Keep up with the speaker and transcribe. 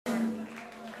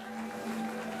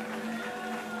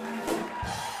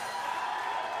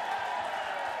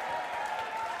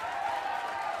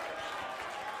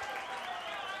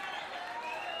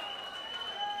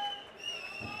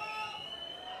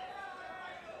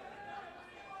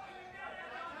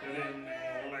Good evening,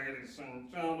 ladies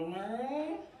and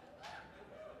gentlemen.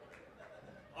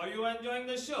 Are you enjoying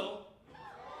the show?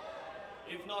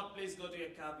 If not, please go to your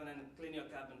cabin and clean your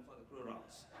cabin for the crew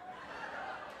rounds.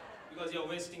 Because you're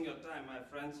wasting your time, my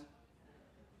friends.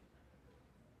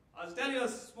 I'll tell you a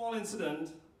small incident.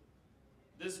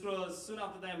 This crew, soon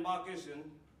after the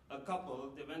embarkation, a couple,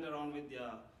 they went around with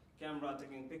their camera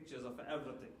taking pictures of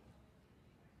everything.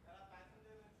 There are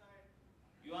passengers inside.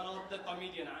 You are not the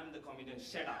comedian, I'm the comedian.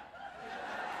 Shut up.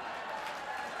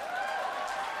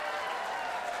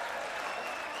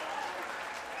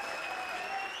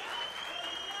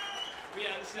 We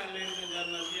understand, ladies and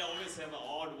gentlemen, we always have an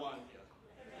odd one here.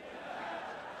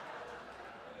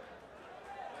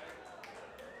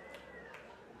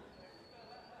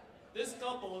 This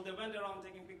couple, they went around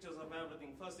taking pictures of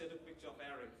everything. First, they took a picture of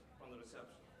Eric from the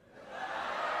reception.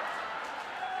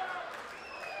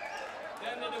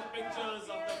 Then they took pictures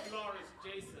of the florist,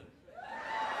 Gerson.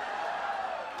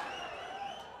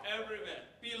 Everywhere.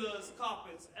 Pillars,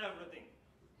 carpets, everything.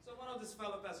 So one of these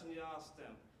fellow passengers asked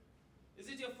them, "Is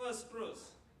it your first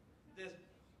cruise?"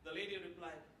 The lady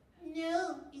replied,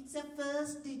 No, it's a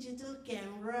first digital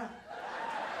camera.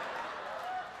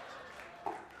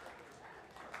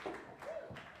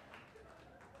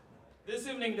 This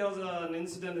evening there was an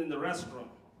incident in the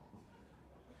restaurant.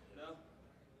 You know?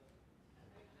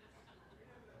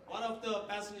 One of the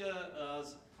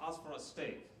passengers asked for a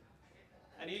steak.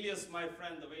 And Elias, my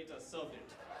friend, the waiter, served it.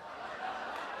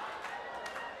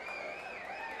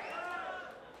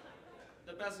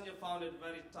 The passenger found it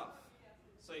very tough.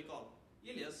 So he called,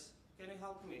 "Elias, can you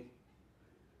help me?"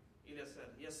 Elias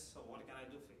said, "Yes, so what can I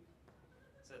do for you?"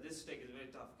 He said, "This steak is very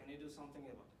tough. Can you do something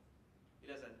about it?"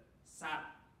 Elias said, "Sir,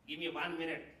 give me 1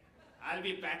 minute. I'll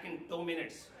be back in 2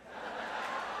 minutes."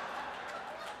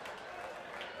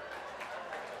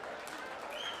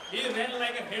 He ran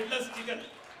like a headless chicken.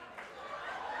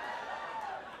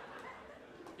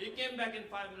 He came back in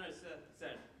 5 minutes,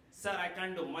 said, "Sir, I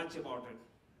can't do much about it.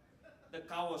 The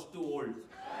cow was too old."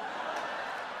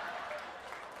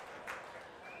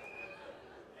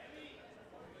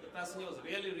 The passenger was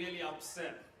really, really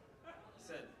upset. He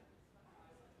said,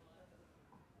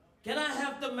 "Can I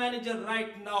have the manager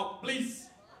right now, please?"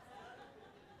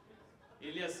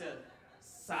 Elias said,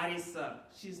 "Sorry, sir,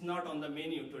 she's not on the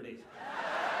menu today."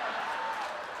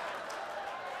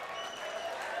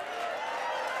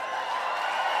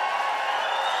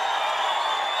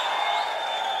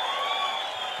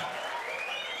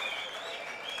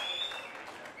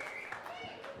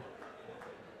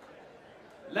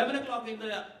 O'clock in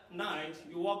the night,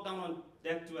 you walk down on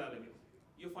deck 12,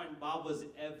 you find barbers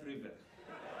everywhere.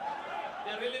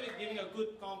 They're really giving a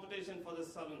good competition for the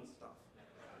salon stuff.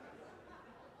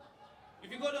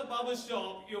 If you go to a barber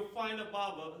shop, you find a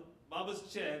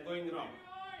barber's chair going around.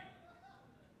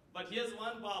 But here's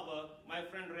one barber, my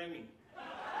friend Remy.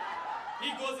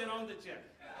 He goes around the chair.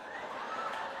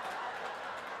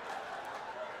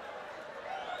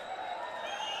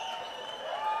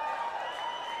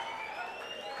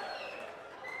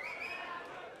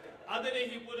 Other day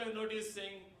he put a notice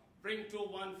saying, "Bring 2,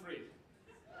 1 free."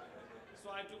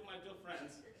 So I took my 2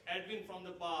 friends, Edwin from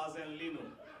the bars and Lino.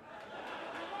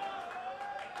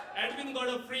 Edwin got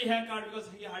a free haircut because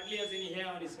he hardly has any hair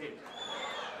on his head.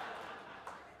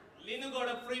 Lino got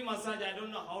a free massage. I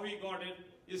don't know how he got it.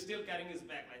 He's still carrying his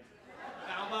bag like that.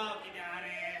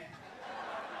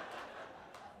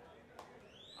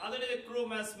 Other day the crew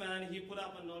mess man, he put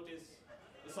up a notice,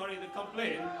 the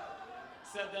complaint,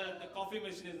 said that the coffee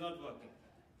machine is not working.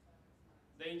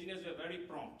 The engineers were very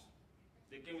prompt.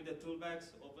 They came with their tool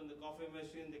bags, opened the coffee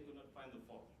machine, they could not find the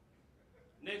fault.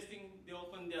 Next thing, they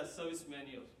opened their service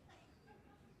manual.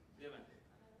 They went,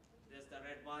 "There's the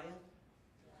red wire,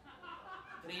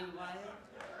 green wire,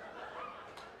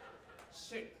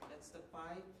 shit, that's the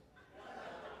pipe,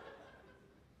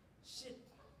 shit."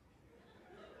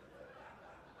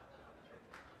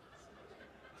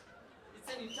 It's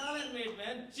an Italian-made,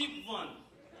 man, cheap one.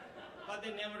 But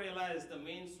they never realized the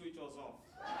main switch was off.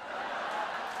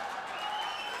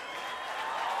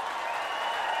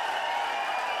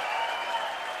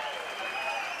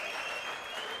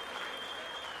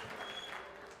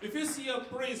 If you see a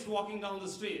priest walking down the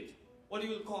street, what do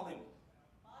you call him?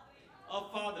 A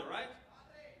father, right?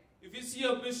 If you see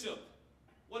a bishop,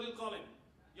 what do you call him?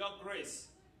 Your grace,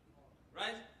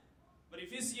 right? But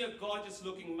if you see a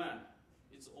gorgeous-looking man,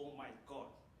 it's "Oh my God."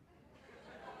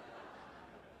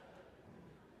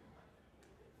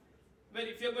 But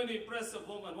if you're going to impress a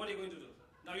woman, what are you going to do?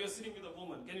 Now you're sitting with a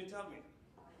woman. Can you tell me?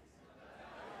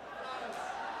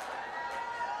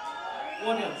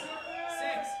 What else?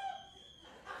 Sex.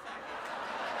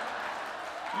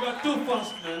 You are too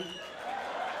fast, man.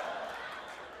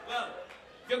 Well,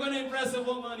 if you're going to impress a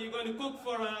woman, you're going to cook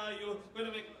for her, you're going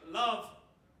to make love,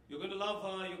 you're going to love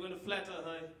her, you're going to flatter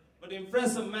her. But to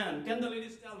impress a man, can the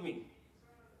ladies tell me?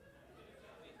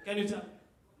 Can you tell?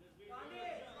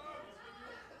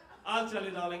 I'll tell you,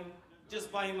 darling.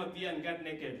 Just buy him a beer and get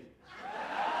naked.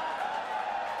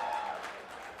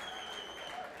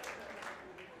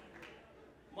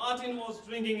 Martin was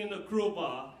drinking in the crew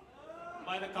bar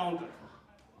by the counter.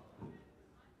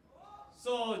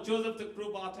 So Joseph, the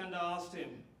crew bartender, asked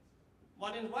him,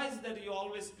 Martin, why is it that you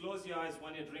always close your eyes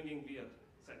when you're drinking beer?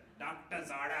 He said,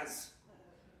 doctor's orders.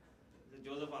 So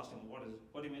Joseph asked him, what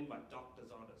do you mean by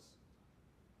doctor's orders?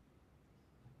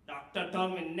 Doctor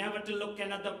told me never to look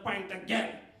another pint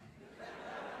again.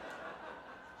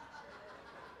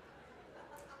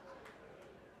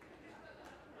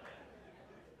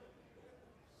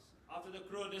 After the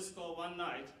crew disco one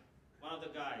night, one of the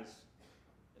guys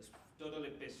is totally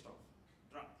pissed off,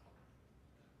 drunk,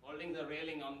 holding the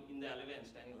railing in the elevator and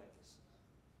standing like this.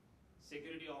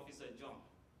 Security officer John.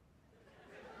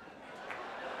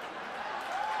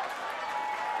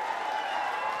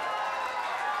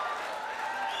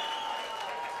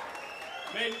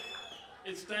 Mate,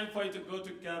 it's time for you to go to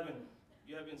cabin.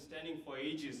 You have been standing for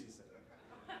ages, he said.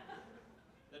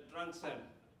 The drunk said,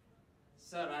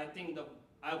 sir,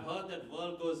 I've heard that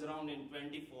world goes around in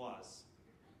 24 hours.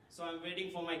 So I'm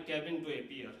waiting for my cabin to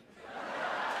appear.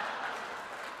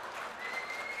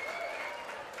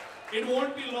 It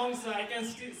won't be long, sir. I can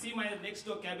still see my next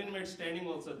door cabin mate standing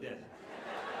also there.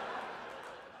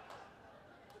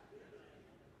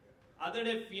 Other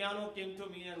day, Piano came to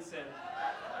me and said,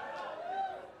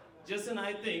 Gerson,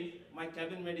 I think my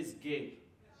cabin mate is gay.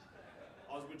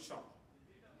 I was a bit shocked.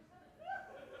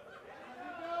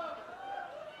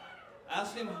 I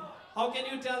asked him, how can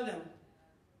you tell them?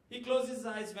 He closed his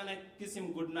eyes when I kiss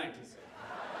him goodnight, he said.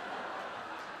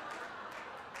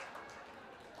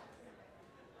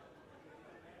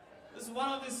 This is one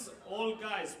of these old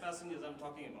guys, passengers I'm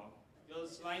talking about. He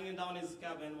was lying down in his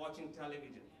cabin watching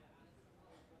television.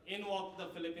 In walked the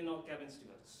Filipino cabin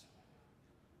stewards.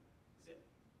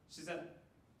 She said,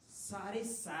 sorry,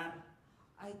 sir.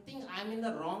 I think I'm in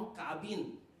the wrong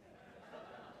cabin.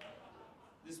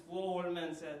 This poor old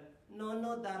man said,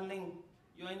 no, darling.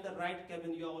 You're in the right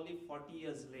cabin. You're only 40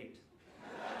 years late.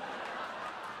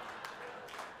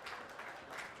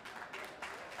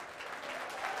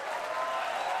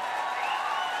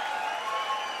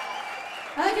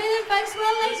 Okay then, folks.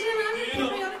 Well, ladies and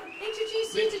gentlemen,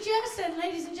 introduce you to Gerson,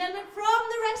 ladies and gentlemen, from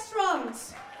the restaurant.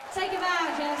 Take a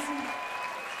bow, Gerson.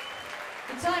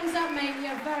 The time's up, mate.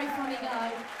 You're a very funny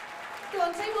guy. Go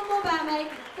on, take one more bow, mate.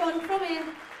 Go on, from here.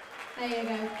 There you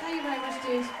go. Thank you very much,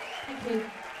 dude. Thank you.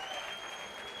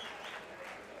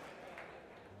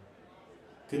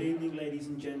 Good evening, ladies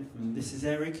and gentlemen. This is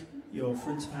Eric, your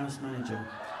front of house manager.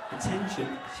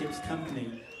 Attention, ship's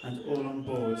company, and all on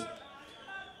board.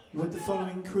 Would the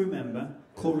following crew member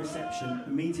call reception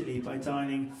immediately by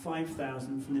dialing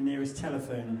 5000 from the nearest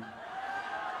telephone?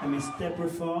 A Miss Deborah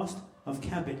Fast of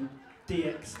cabin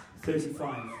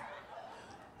DX35.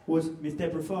 Would Miss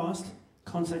Deborah Fast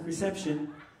contact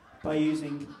reception by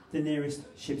using the nearest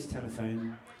ship's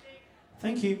telephone?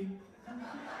 Thank you.